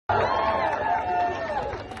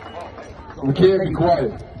We can't be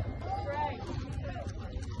quiet.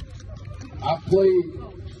 I've played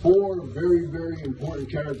 4 very, very important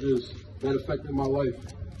characters that affected my life.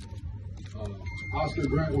 Oscar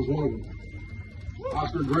Grant was one of them.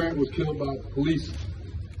 Oscar Grant was killed by police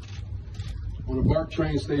on a BART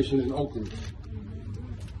train station in Oakland.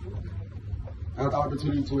 I had the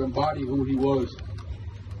opportunity to embody who he was.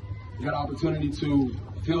 I got the opportunity to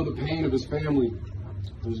feel the pain of his family,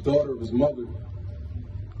 of his daughter, of his mother.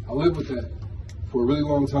 I lived with that for a really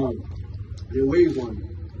long time. It weighs on me.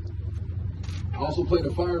 I also played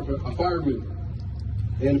a fireman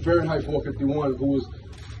in Fahrenheit 451 who was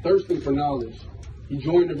thirsting for knowledge. He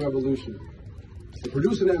joined the revolution. The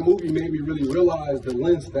producing that movie made me really realize the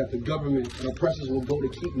lengths that the government and oppressors will go to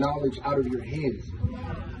keep knowledge out of your hands.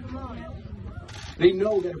 They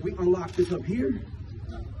know that if we unlock this up here,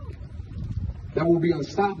 that will be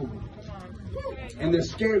unstoppable. And they're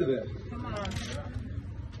scared of that.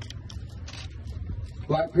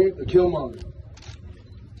 Black Panther, Killmonger.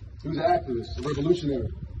 He was an activist, a revolutionary.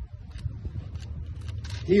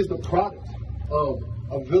 He is the product of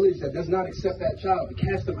a village that does not accept that child. To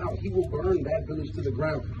cast him out, he will burn that village to the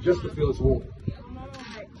ground just to feel its warmth.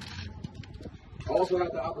 I also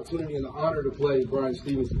had the opportunity and the honor to play Bryan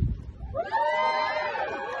Stevenson.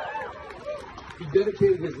 He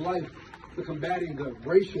dedicated his life to combating the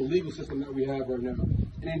racial legal system that we have right now.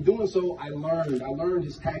 And in doing so, I learned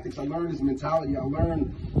his tactics, I learned his mentality, I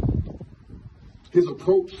learned his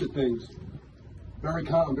approach to things. Very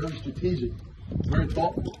calm, very strategic, very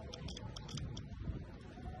thoughtful.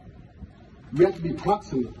 We have to be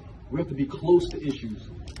proximate. We have to be close to issues.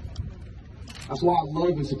 That's why I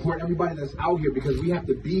love and support everybody that's out here, because we have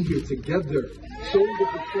to be here together, shoulder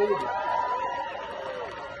to shoulder.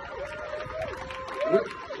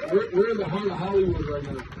 We're in the heart of Hollywood right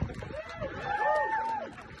now.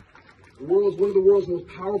 One of the world's most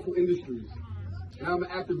powerful industries, and I'm an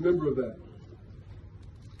active member of that.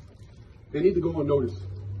 They need to go unnoticed.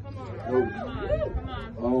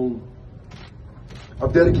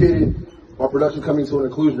 I've dedicated my production coming to an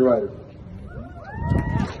inclusion writer.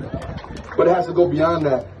 But it has to go beyond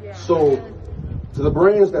that. So, to the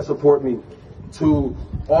brands that support me, to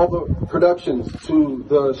all the productions, to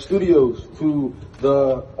the studios, to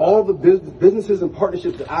all the businesses and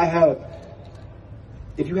partnerships that I have,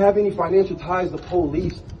 if you have any financial ties to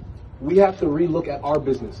police, we have to relook at our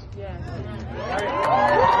business.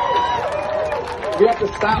 We have to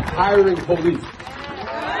stop hiring police.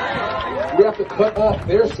 We have to cut off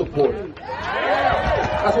their support.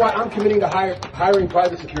 That's why I'm committing to hiring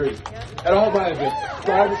private security at all my events.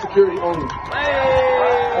 Private security only.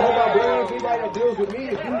 All my brands, anybody that deals with me,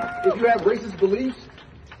 if you have racist beliefs,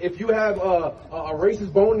 if you have a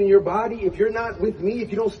racist bone in your body, if you're not with me,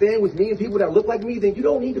 if you don't stand with me and people that look like me, then you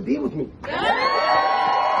don't need to be with me.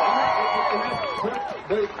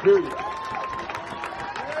 Period.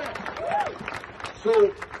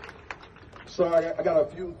 So, sorry, I got a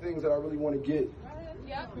few things that I really want to get.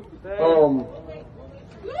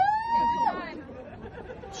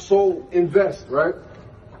 So invest, right?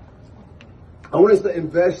 I want us to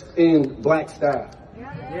invest in black staff.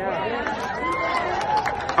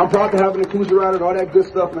 I'm proud to have an inclusion rider and all that good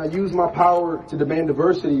stuff, and I use my power to demand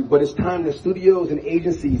diversity, but it's time that studios and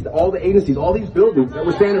agencies, all these buildings that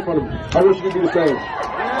we're standing in front of, I wish you could do the same.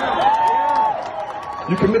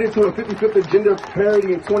 You committed to a 55th agenda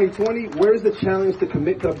parity in 2020. Where's the challenge to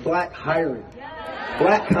commit to black hiring?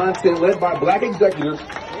 Black content led by black executives,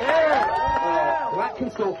 black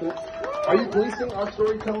consultants. Are you policing our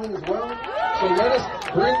storytelling as well? So let us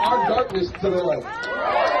bring our darkness to the light.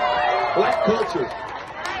 Black culture.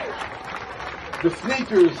 The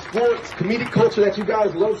sneakers, sports, comedic culture that you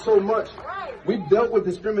guys love so much. We've dealt with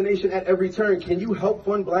discrimination at every turn. Can you help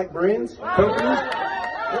fund black brands, companies,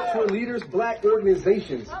 cultural leaders, black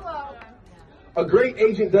organizations? A great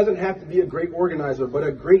agent doesn't have to be a great organizer, but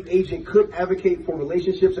a great agent could advocate for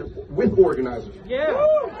relationships with organizers.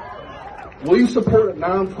 Will you support a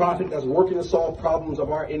nonprofit that's working to solve problems of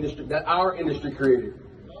our industry, that our industry created?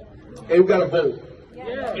 And we've got to vote.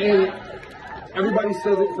 And everybody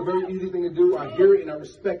says it's a very easy thing to do. I hear it and I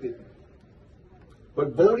respect it.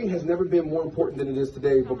 But voting has never been more important than it is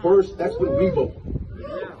today. But first, that's when we vote.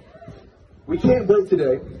 We can't vote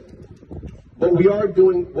today, but we are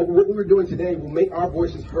doing what we're doing today will make our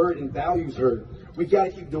voices heard and values heard. We got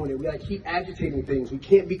to keep doing it. We got to keep agitating things. We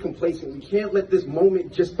can't be complacent. We can't let this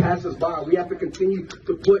moment just pass us by. We have to continue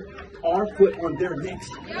to put our foot on their necks.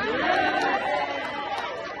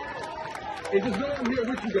 And just know I'm here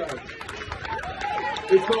with you guys.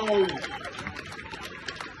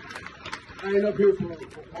 I ain't up here for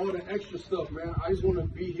all the extra stuff, man. I just want to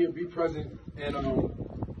be here, be present, and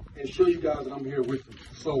and show you guys that I'm here with you.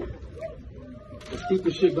 So let's keep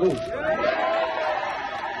this shit going.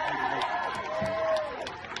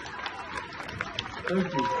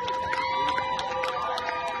 Thank you.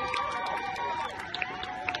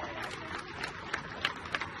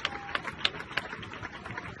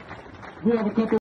 We have a couple